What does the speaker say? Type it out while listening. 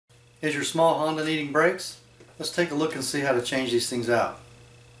Is your small Honda needing brakes? Let's take a look and see how to change these things out.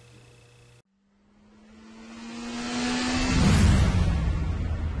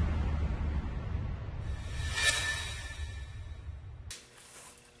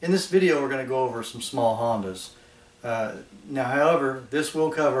 In this video we're going to go over some small Hondas. Now however, this will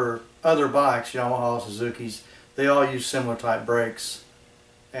cover other bikes, Yamaha, Suzuki's. They all use similar type brakes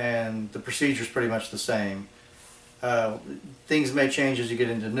and the procedure is pretty much the same. Things may change as you get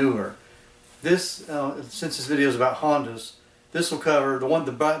into newer. This, since this video is about Hondas, this will cover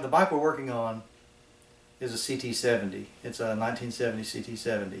the bike we're working on is a CT70. It's a 1970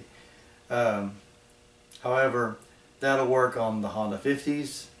 CT70. However, that'll work on the Honda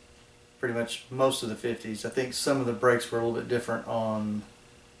 50s, pretty much most of the 50s. I think some of the brakes were a little bit different on,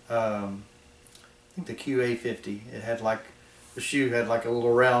 I think the QA50. It had like, the shoe had like a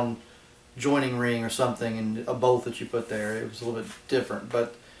little round joining ring or something and a bolt that you put there. It was a little bit different,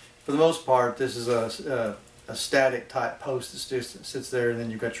 but for the most part this is a static type post that sits there, and then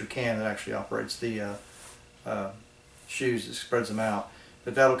you've got your can that actually operates the shoes, that spreads them out.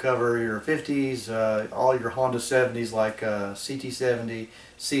 But that'll cover your 50s, all your Honda 70s like CT70,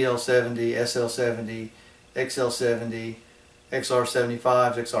 CL70, SL70, XL70,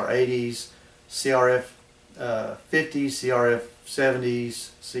 XR75s, XR80s, CRF 50s, CRF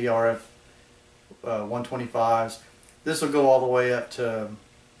 70s, CRF 125s. This will go all the way up to,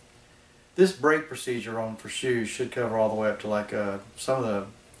 this brake procedure on for shoes should cover all the way up to like some of the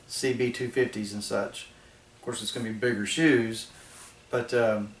CB 250s and such. Of course it's going to be bigger shoes, but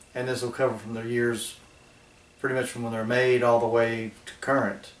and this will cover from their years, pretty much from when they're made all the way to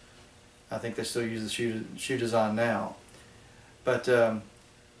current. I think they still use the shoe design now. But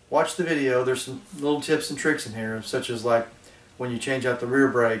watch the video. There's some little tips and tricks in here, such as like when you change out the rear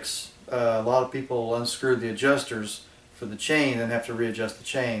brakes, a lot of people unscrew the adjusters for the chain and have to readjust the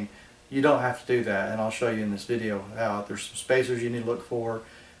chain. You don't have to do that, and I'll show you in this video how. There's some spacers you need to look for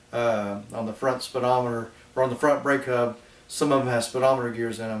on the front speedometer, or on the front brake hub. Some of them have speedometer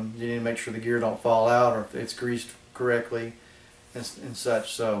gears in them. You need to make sure the gear don't fall out, or if it's greased correctly and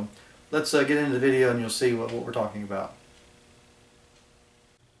such. So let's get into the video and you'll see what we're talking about.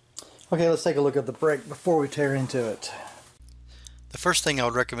 Okay, let's take a look at the brake before we tear into it. The first thing I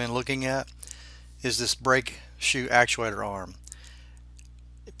would recommend looking at is this brake shoe actuator arm.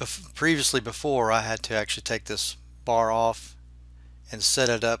 Previously, before, I had to actually take this bar off and set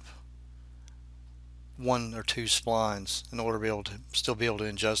it up 1 or 2 splines in order to be able to still be able to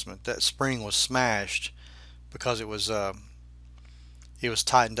adjustment. That spring was smashed because it was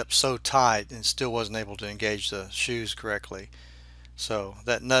tightened up so tight and still wasn't able to engage the shoes correctly. So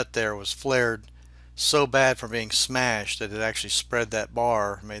that nut there was flared so bad from being smashed that it actually spread that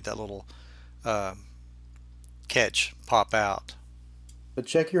bar, made that little catch pop out. But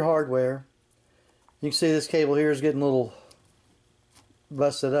check your hardware. You can see this cable here is getting a little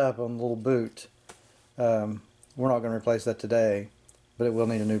busted up on the little boot. We're not going to replace that today, but it will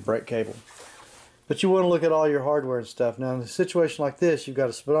need a new brake cable. But you want to look at all your hardware and stuff. Now in a situation like this, you've got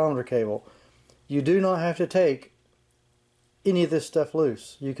a speedometer cable. You do not have to take any of this stuff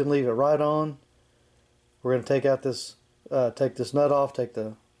loose. You can leave it right on. We're going to take out this, take this nut off, take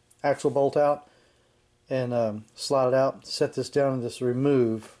the axle bolt out, and slide it out. Set this down and just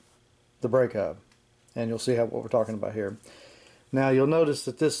remove the brake hub, and you'll see what we're talking about here. Now you'll notice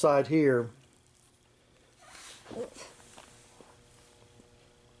that this side here,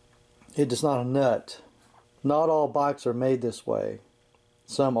 it is not a nut. Not all bikes are made this way.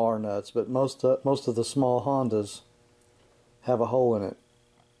 Some are nuts, but most of the small Hondas have a hole in it.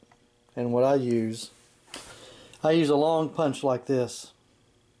 And what I use a long punch like this.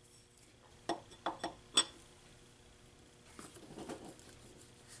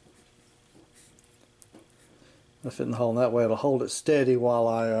 I fit in the hole in that way. It'll hold it steady while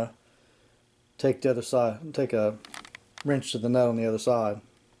I take the other side, take a wrench to the nut on the other side.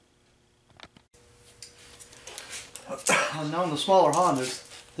 Now on the smaller Hondas,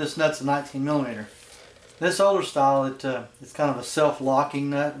 this nut's a 19mm. This older style, it's kind of a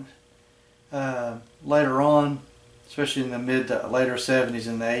self-locking nut. Later on, especially in the later 70s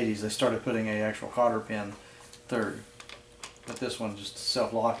and the 80s, they started putting an actual cotter pin through. But this one's just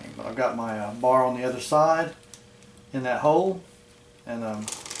self-locking. But I've got my bar on the other side in that hole, and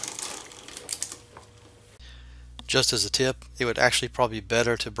just as a tip, it would actually probably be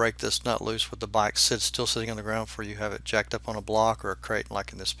better to break this nut loose with the bike still sitting on the ground before you have it jacked up on a block or a crate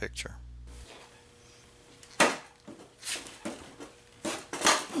like in this picture.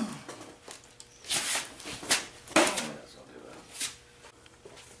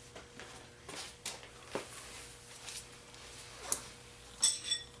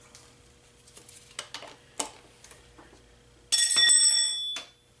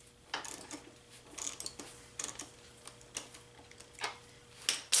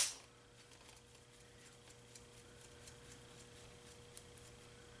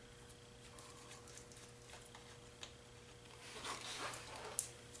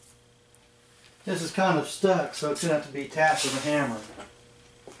 This is kind of stuck, so it's going to have to be tapped with a hammer.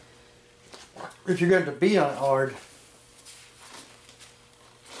 If you're going to beat on it hard,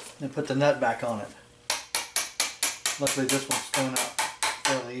 then put the nut back on it. Luckily this one's coming out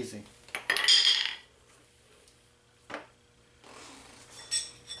fairly easy.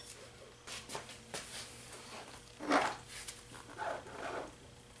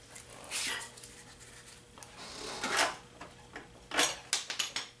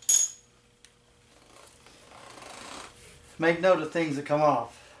 Make note of things that come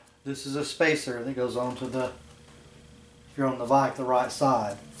off. This is a spacer that goes onto the, if you're on the bike, the right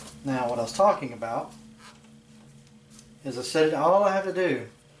side. Now what I was talking about is I said all I have to do,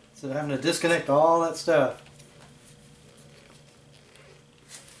 instead of having to disconnect all that stuff,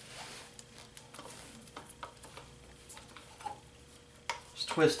 just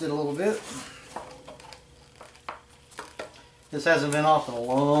twist it a little bit. This hasn't been off in a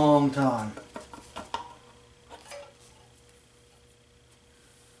long time.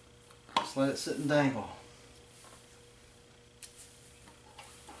 Just let it sit and dangle.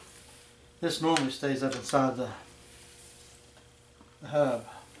 This normally stays up inside the hub.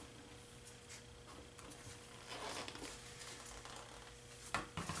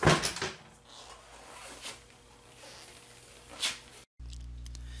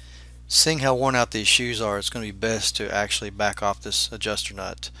 Seeing how worn out these shoes are, it's going to be best to actually back off this adjuster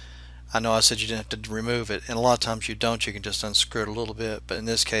nut. I know I said you didn't have to remove it, and a lot of times you don't. You can just unscrew it a little bit, but in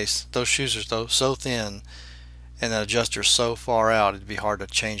this case those shoes are so thin and the adjuster so far out, it'd be hard to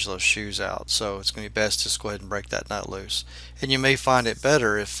change those shoes out. So it's going to be best to just go ahead and break that nut loose. And you may find it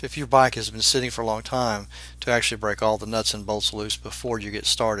better if your bike has been sitting for a long time to actually break all the nuts and bolts loose before you get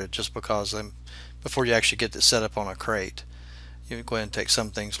started, just because before you actually get it set up on a crate. You can go ahead and take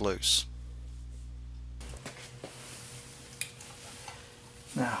some things loose.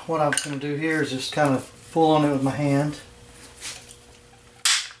 Now what I'm going to do here is just kind of pull on it with my hand.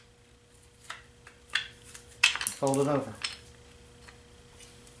 Fold it over.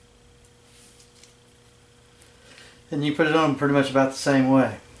 And you put it on pretty much about the same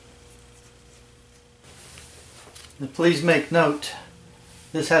way. And please make note,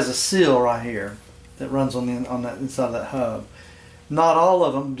 this has a seal right here that runs on that inside of that hub. Not all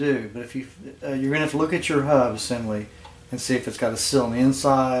of them do, but if you're going to have to look at your hub assembly and see if it's got a seal on the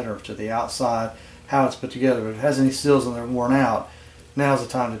inside or to the outside, how it's put together. If it has any seals and they're worn out, now's the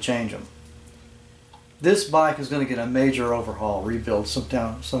time to change them. This bike is going to get a major overhaul, rebuild some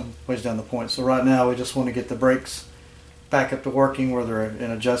ways down the point. So right now we just want to get the brakes back up to working where they're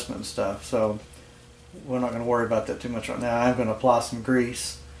in adjustment and stuff. So we're not going to worry about that too much right now. I'm going to apply some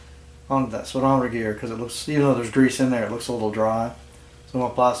grease onto that speedometer gear because it looks, even though there's grease in there, it looks a little dry. So I'm going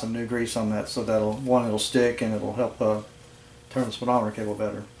to apply some new grease on that so that'll, one, it'll stick and it'll help turn the speedometer cable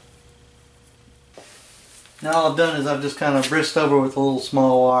better. Now all I've done is I've just kind of brisked over with a little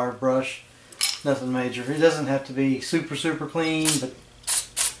small wire brush. Nothing major. It doesn't have to be super clean, but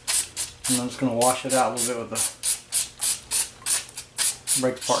I'm just going to wash it out a little bit with the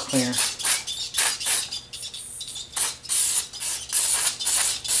brake part cleaner.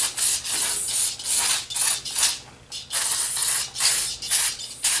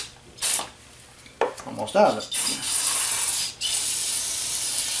 Almost out of it.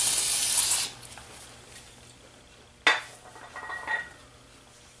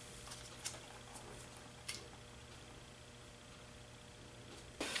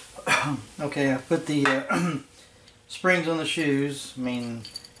 Okay, I put the springs on the shoes. I mean,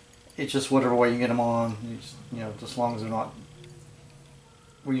 it's just whatever way you get them on. You know, just as long as they're not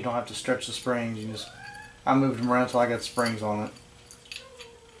where you don't have to stretch the springs. I moved them around until I got springs on it.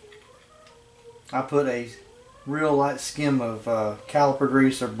 I put a real light skim of caliper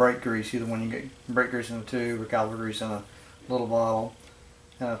grease or brake grease, either one. You get brake grease in a tube or caliper grease in a little bottle.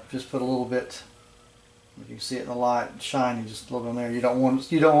 And I just put a little bit. If you can see it in the light, shiny just a little bit in there. You don't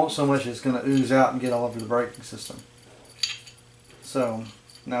want so much it's going to ooze out and get all over the braking system. So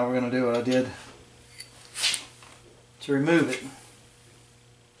now we're going to do what I did to remove it.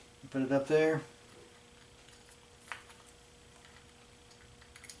 Put it up there.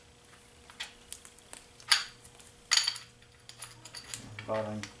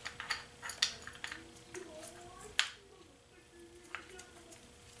 Bottom.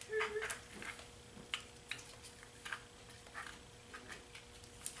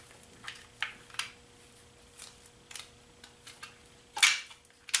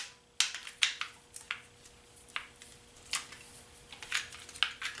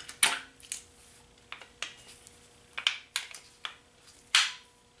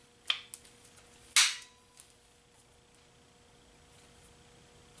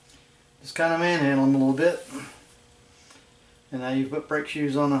 Just kind of manhandle them a little bit. And now you've put brake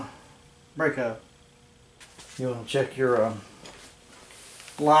shoes on a brake hub. You want to check your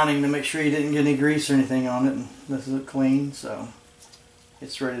lining to make sure you didn't get any grease or anything on it. And this is clean, so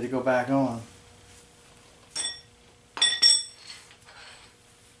it's ready to go back on.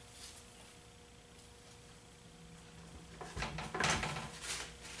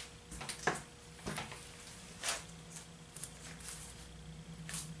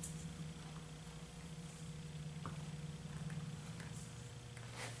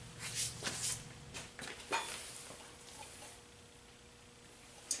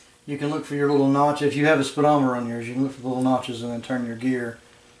 You can look for your little notch. If you have a speedometer on yours, you can look for the little notches and then turn your gear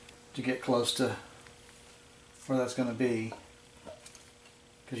to get close to where that's going to be,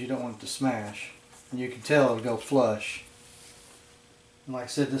 because you don't want it to smash. And you can tell it'll go flush. And like I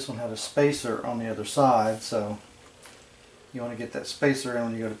said, this one had a spacer on the other side, so you want to get that spacer in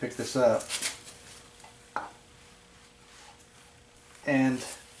when you go to pick this up. And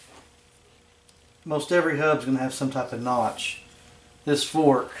most every hub's going to have some type of notch. This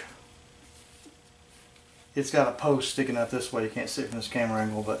fork, it's got a post sticking out this way. You can't see it from this camera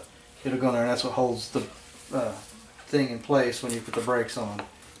angle, but it'll go in there, and that's what holds the thing in place when you put the brakes on.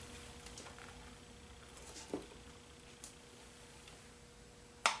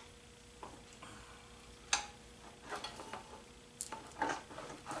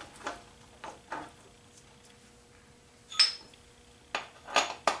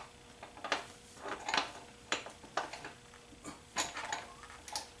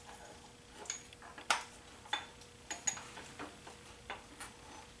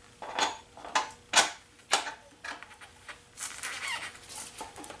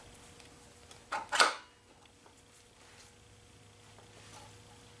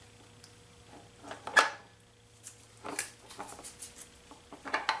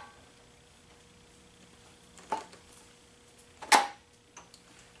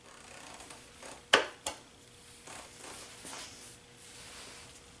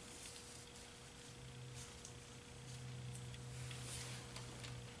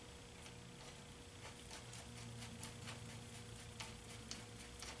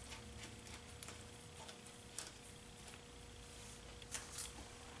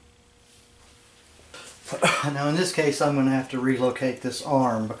 Now in this case I'm going to have to relocate this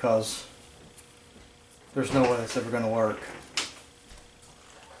arm because there's no way that's ever going to work.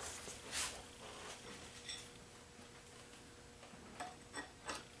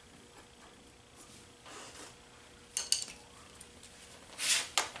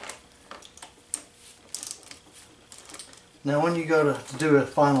 Now when you go to do a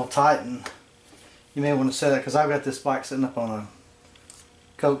final tighten, you may want to set it, because I've got this bike sitting up on a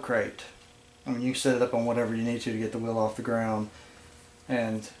coat crate. I mean, you can set it up on whatever you need to get the wheel off the ground,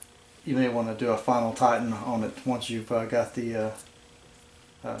 and you may want to do a final tighten on it once you've got the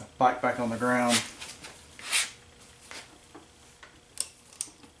bike back on the ground.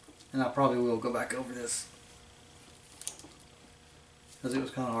 And I probably will go back over this because it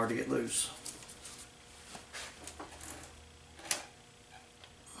was kind of hard to get loose.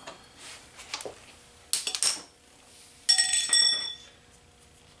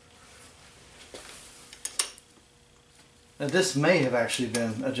 Now this may have actually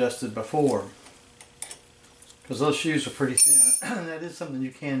been adjusted before, because those shoes are pretty thin. That is something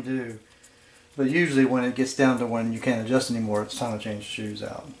you can do, but usually when it gets down to when you can't adjust anymore, it's time to change the shoes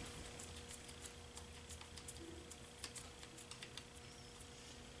out.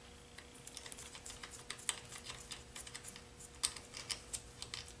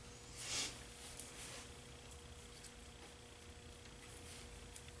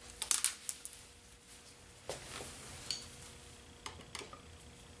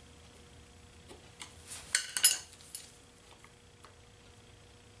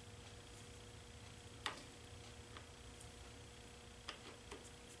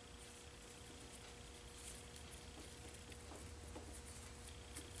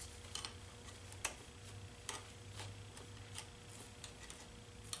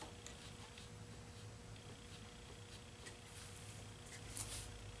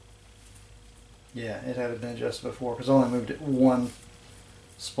 Yeah, it had been adjusted before because I only moved it one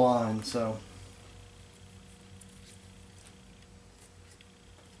spline, so.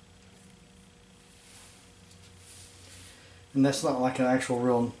 And that's not like an actual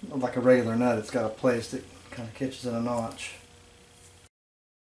real, like a regular nut. It's got a place that kind of catches in a notch.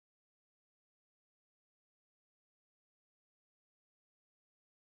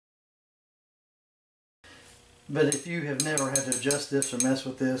 But if you have never had to adjust this or mess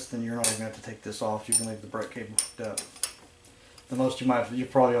with this, then you're not even going to have to take this off. You can leave the brake cable hooked up. the most you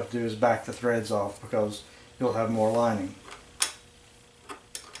probably have to do is back the threads off because you'll have more lining.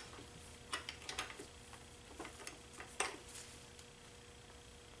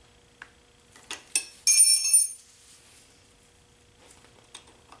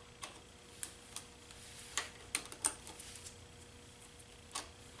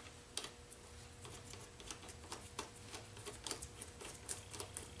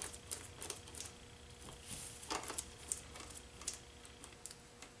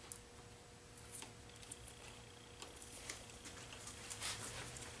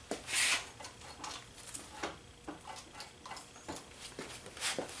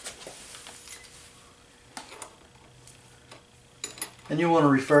 And you want to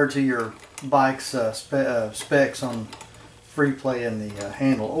refer to your bike's specs on free play in the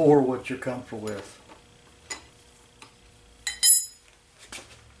handle, or what you're comfortable with.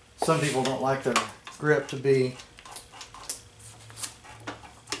 Some people don't like their grip to be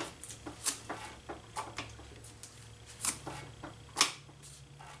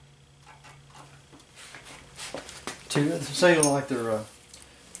say you don't like their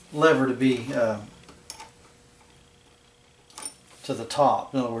lever to be to the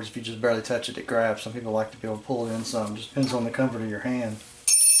top. In other words, if you just barely touch it, it grabs. Some people like to be able to pull it in some. Just depends on the comfort of your hand.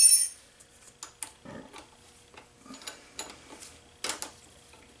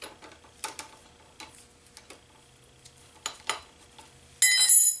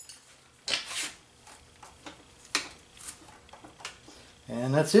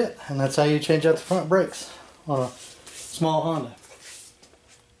 And that's it. And that's how you change out the front brakes on a small Honda.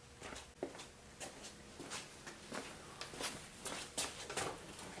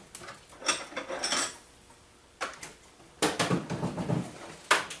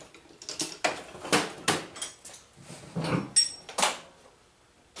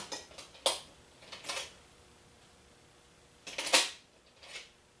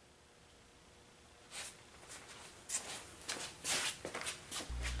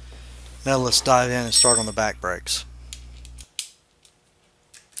 Now let's dive in and start on the back brakes.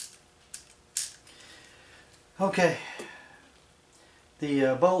 Okay,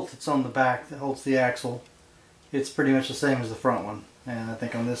 the bolt that's on the back that holds the axle, it's pretty much the same as the front one. And I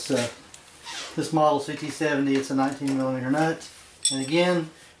think on this this model CT70, it's a 19mm nut. And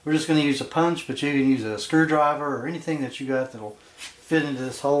again, we're just going to use a punch, but you can use a screwdriver or anything that you got that'll fit into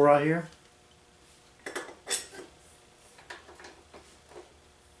this hole right here.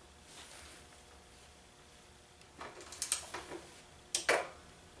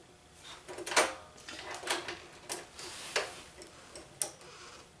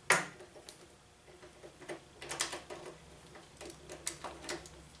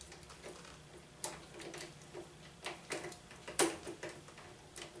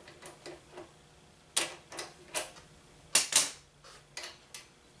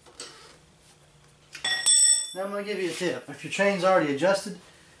 Now I'm going to give you a tip. If your chain's already adjusted,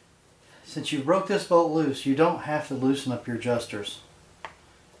 since you broke this bolt loose, you don't have to loosen up your adjusters.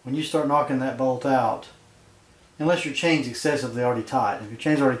 When you start knocking that bolt out, unless your chain's excessively already tight. If your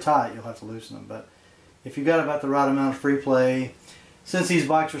chain's already tight, you'll have to loosen them. But if you've got about the right amount of free play, since these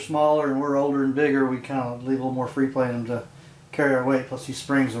bikes are smaller and we're older and bigger, we kind of leave a little more free play in them to carry our weight. Plus these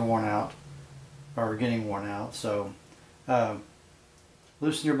springs are worn out, or getting worn out. So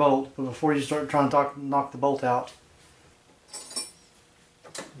loosen your bolt, but before you start trying to knock the bolt out,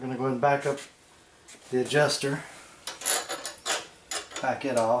 I'm going to go ahead and back up the adjuster, back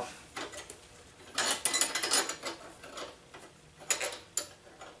it off.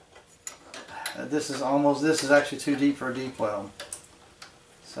 This is actually too deep for a deep well,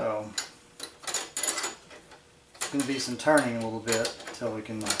 so it's going to be some turning a little bit until we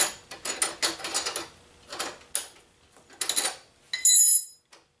can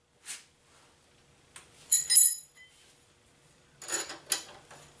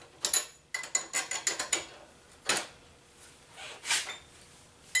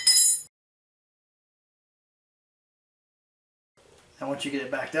and once you get it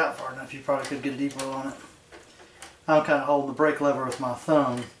backed out far enough, you probably could get a deep well on it. I'm kind of holding the brake lever with my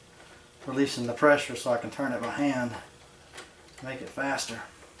thumb, releasing the pressure so I can turn it by hand to make it faster.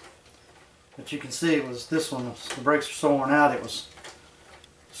 But you can see the brakes are so worn out, it was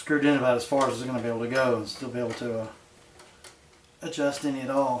screwed in about as far as it's going to be able to go and still be able to adjust any at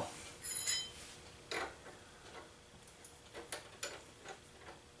all.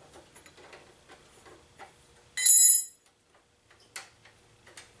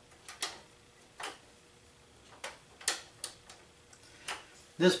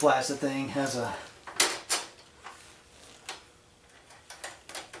 This blasted thing has a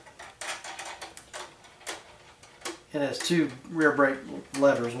it has two rear brake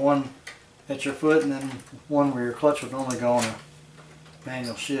levers, one at your foot and then one where your clutch would normally go on a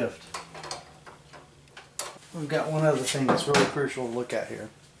manual shift. We've got one other thing that's really crucial to look at here.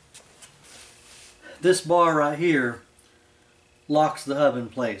 This bar right here locks the hub in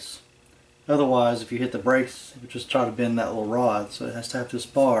place. Otherwise, if you hit the brakes, it would just try to bend that little rod, so it has to have this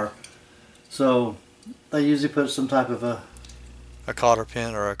bar. So they usually put some type of a cotter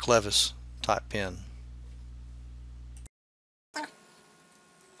pin or a clevis type pin.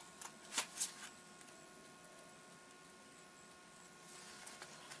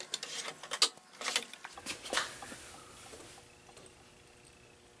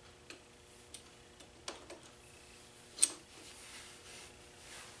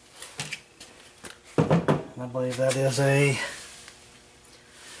 I believe that is a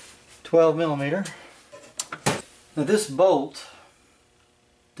 12 millimeter. Now this bolt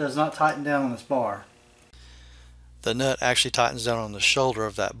does not tighten down on this bar. The nut actually tightens down on the shoulder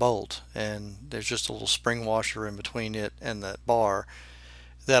of that bolt, and there's just a little spring washer in between it and that bar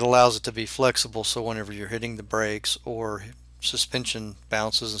that allows it to be flexible, so whenever you're hitting the brakes or suspension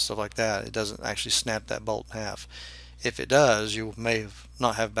bounces and stuff like that, it doesn't actually snap that bolt in half. If it does, you may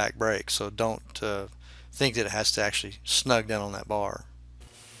not have back brakes, so don't think that it has to actually snug down on that bar.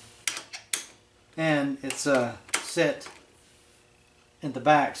 And it's set in the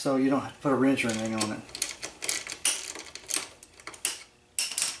back, so you don't have to put a wrench or anything on it.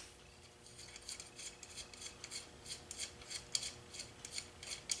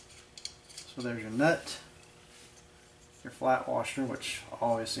 So there's your nut, your flat washer, which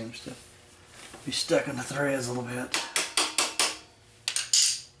always seems to be stuck in the threads a little bit.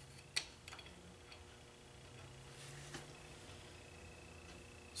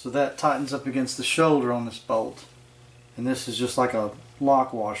 So that tightens up against the shoulder on this bolt, and this is just like a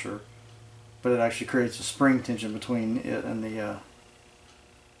lock washer, but it actually creates a spring tension between it and the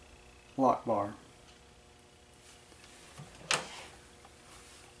lock bar.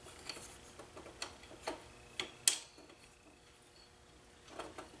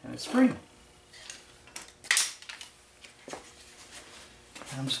 And it's free.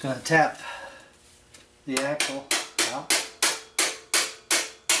 I'm just going to tap the axle out.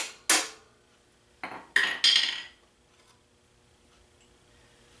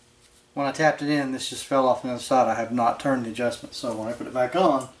 When I tapped it in, this just fell off on the other side. I have not turned the adjustment, so when I put it back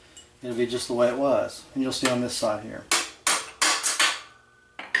on, it'll be just the way it was. And you'll see on this side here.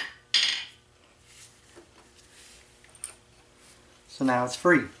 So now it's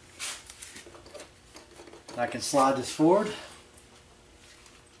free. I can slide this forward,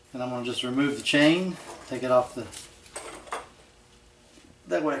 and I'm going to just remove the chain, take it off the,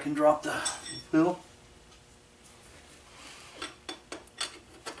 that way I can drop the wheel.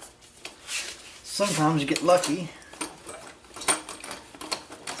 Sometimes you get lucky.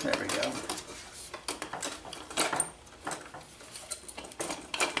 There we go.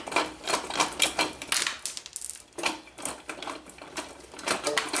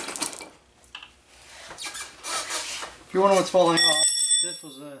 If you're wondering what's falling off,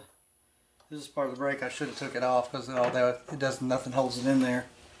 this is part of the brake. I should have took it off because it does nothing holds it in there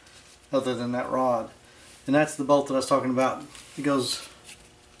other than that rod. And that's the bolt that I was talking about. It goes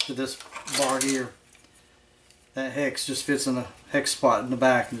to this bar here. That hex just fits in a hex spot in the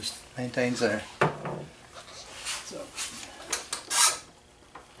back and just maintains there. So.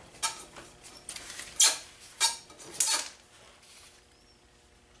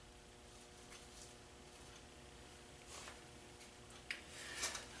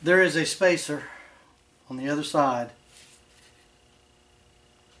 There is a spacer on the other side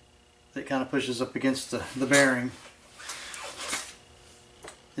that kind of pushes up against the bearing.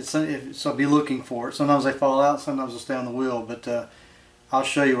 So be looking for it. Sometimes they fall out, sometimes they'll stay on the wheel, but I'll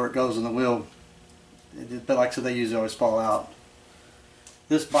show you where it goes in the wheel. But like I said, they usually always fall out.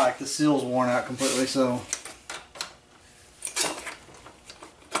 This bike, the seal's worn out completely, so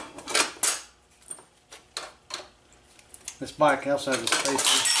this bike also has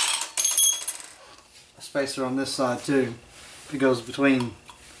a spacer on this side too. It goes between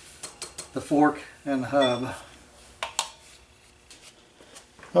the fork and the hub.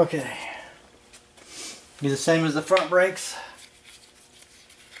 Okay, do the same as the front brakes.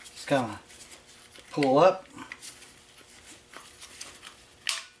 Just kind of pull up.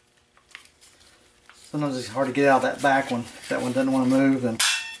 Sometimes it's hard to get out of that back one. If that one doesn't want to move, then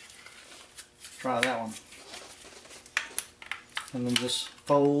try that one. And then just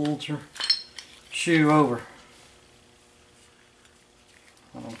fold your shoe over.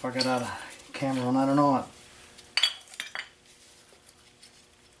 I don't know if I got out a camera on that or not.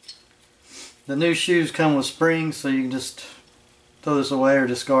 The new shoes come with springs, so you can just throw this away or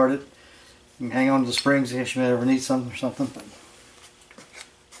discard it. You can hang on to the springs in case you may ever need something or something.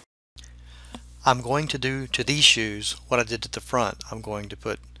 I'm going to do to these shoes what I did to the front. I'm going to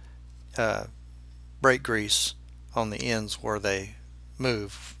put brake grease on the ends where they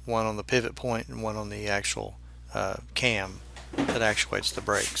move, one on the pivot point and one on the actual cam that actuates the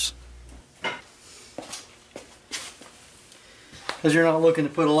brakes. Because you're not looking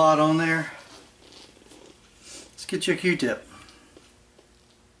to put a lot on there, let's get you a Q-tip.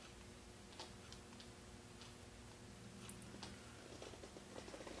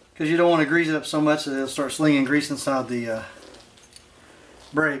 Because you don't want to grease it up so much that it'll start slinging grease inside the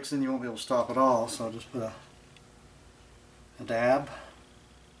brakes, and you won't be able to stop at all. So just put a dab,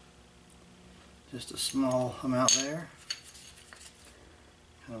 just a small amount there,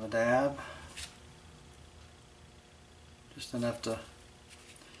 kind of a dab, just enough to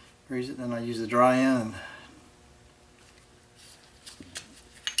grease it. Then I use the dry end and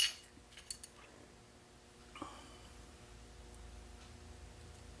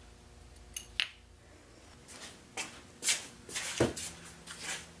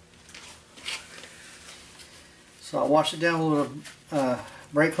so I'll wash it down with a little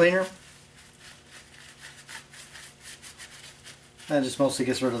brake cleaner. That just mostly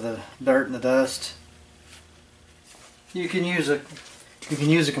gets rid of the dirt and the dust. You can use a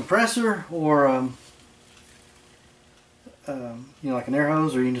compressor or you know, like an air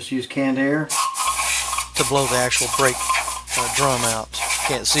hose, or you can just use canned air To blow the actual brake drum out.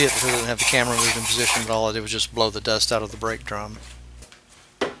 Can't see it because I didn't have the camera moved in position, but all I did was just blow the dust out of the brake drum.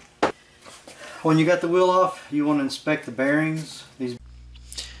 When you got the wheel off, you want to inspect the bearings.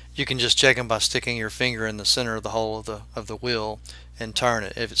 You can just check them by sticking your finger in the center of the hole of the wheel and turn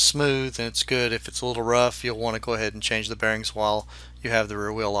it. If it's smooth, then it's good. If it's a little rough, you'll want to go ahead and change the bearings while you have the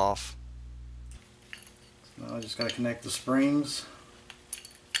rear wheel off. I just got to connect the springs.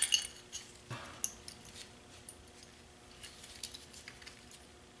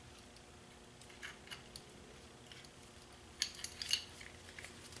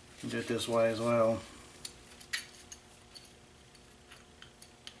 Do it this way as well.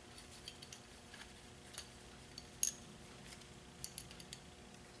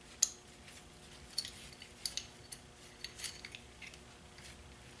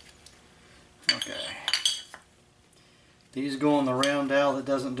 Okay. These go on the round dowel that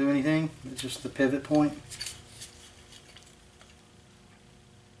doesn't do anything. It's just the pivot point.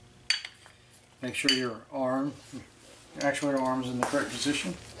 Make sure your actuator arm is in the correct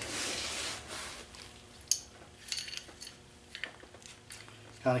position.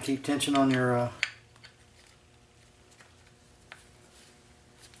 Kind of keep tension on your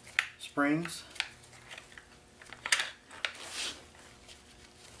springs.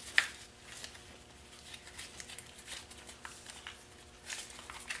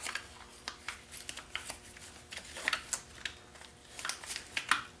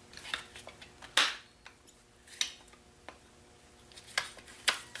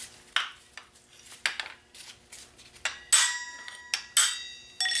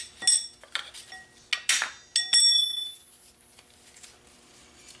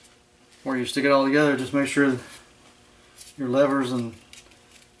 Where you stick it all together, just make sure your levers in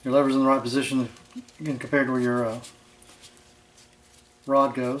the right position, again, compared to where your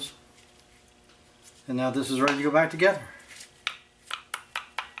rod goes. And now this is ready to go back together.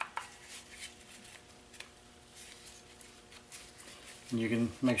 And you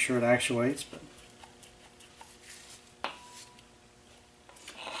can make sure it actuates, but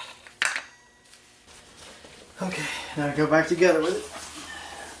okay, now go back together with it.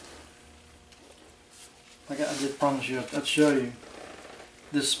 I did promise you I'd show you.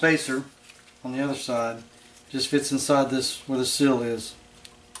 This spacer on the other side just fits inside this where the seal is.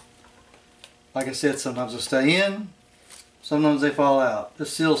 Like I said, sometimes they stay in, sometimes they fall out.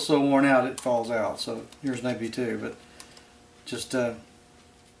 This seal's so worn out it falls out, so yours may be too, but just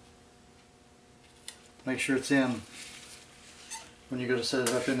make sure it's in when you go to set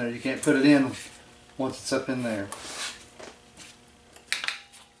it up in there. You can't put it in once it's up in there.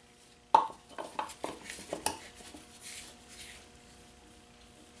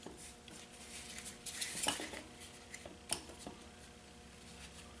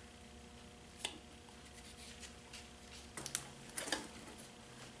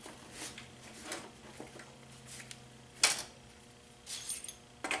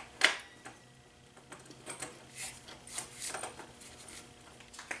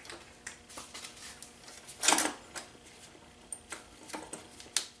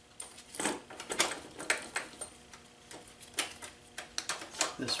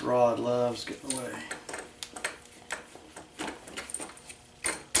 This rod loves getting away.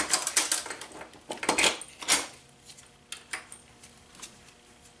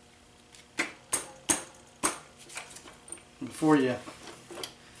 Before you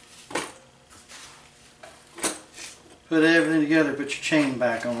put everything together, put your chain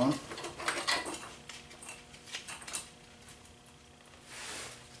back on.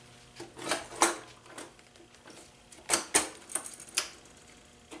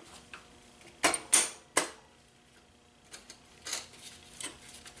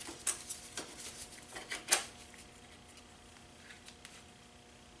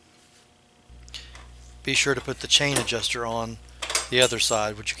 Be sure to put the chain adjuster on the other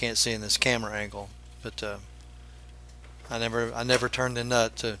side, which you can't see in this camera angle. But I never turned the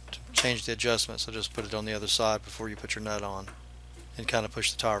nut to change the adjustment, so just put it on the other side before you put your nut on, and kind of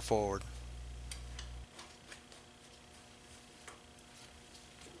push the tire forward.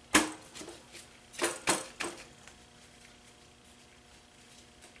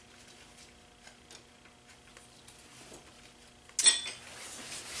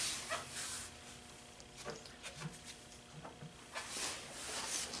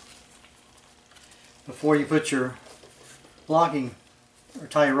 Before you put your locking or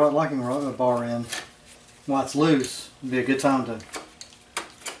tie your locking bar in while it's loose, it'd be a good time to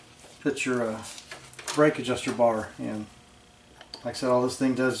put your brake adjuster bar in. Like I said, all this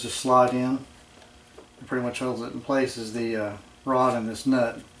thing does is just slide in. It pretty much holds it in place is the rod and this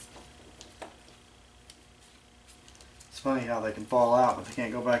nut. It's funny how they can fall out, but they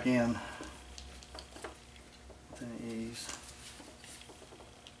can't go back in with any ease.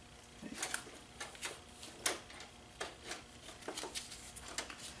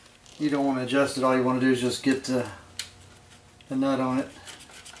 You don't want to adjust it. All you want to do is just get the nut on it.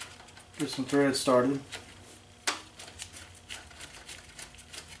 Get some threads started.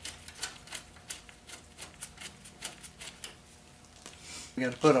 We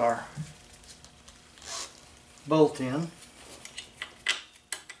got to put our bolt in.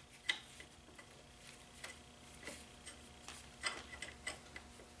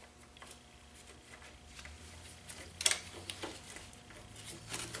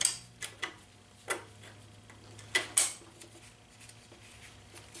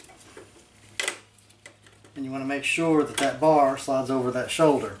 And you want to make sure that that bar slides over that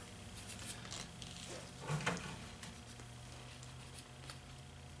shoulder.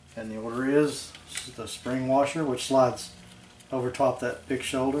 And the order is the spring washer, which slides over top that big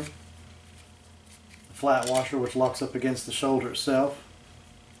shoulder. The flat washer, which locks up against the shoulder itself.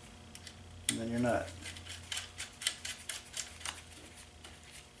 And then your nut.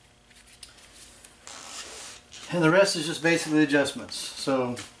 And the rest is just basically adjustments.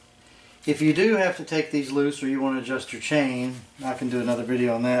 So if you do have to take these loose or you want to adjust your chain, I can do another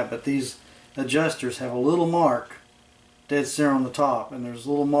video on that, but these adjusters have a little mark dead center on the top, and there's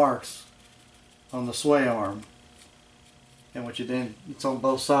little marks on the sway arm. And what you then, it's on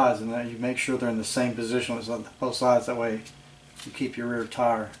both sides, and then you make sure they're in the same position as on both sides, that way you keep your rear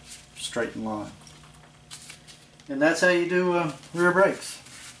tire straight in line. And that's how you do rear brakes.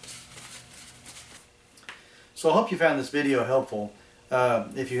 So I hope you found this video helpful.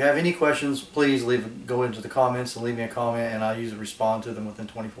 If you have any questions, please go into the comments and leave me a comment, and I'll usually respond to them within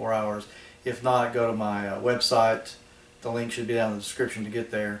 24 hours. If not, go to my website. The link should be down in the description to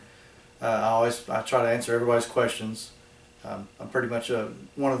get there. I try to answer everybody's questions. I'm pretty much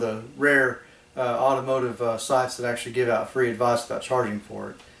one of the rare automotive sites that actually give out free advice without charging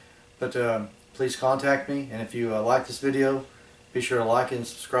for it. But please contact me, and if you like this video, be sure to like it and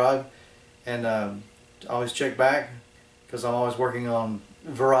subscribe. And always check back, because I'm always working on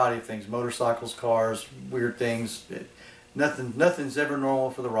a variety of things: motorcycles, cars, weird things. Nothing's ever normal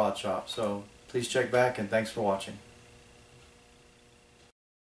for the rod shop. So please check back, and thanks for watching.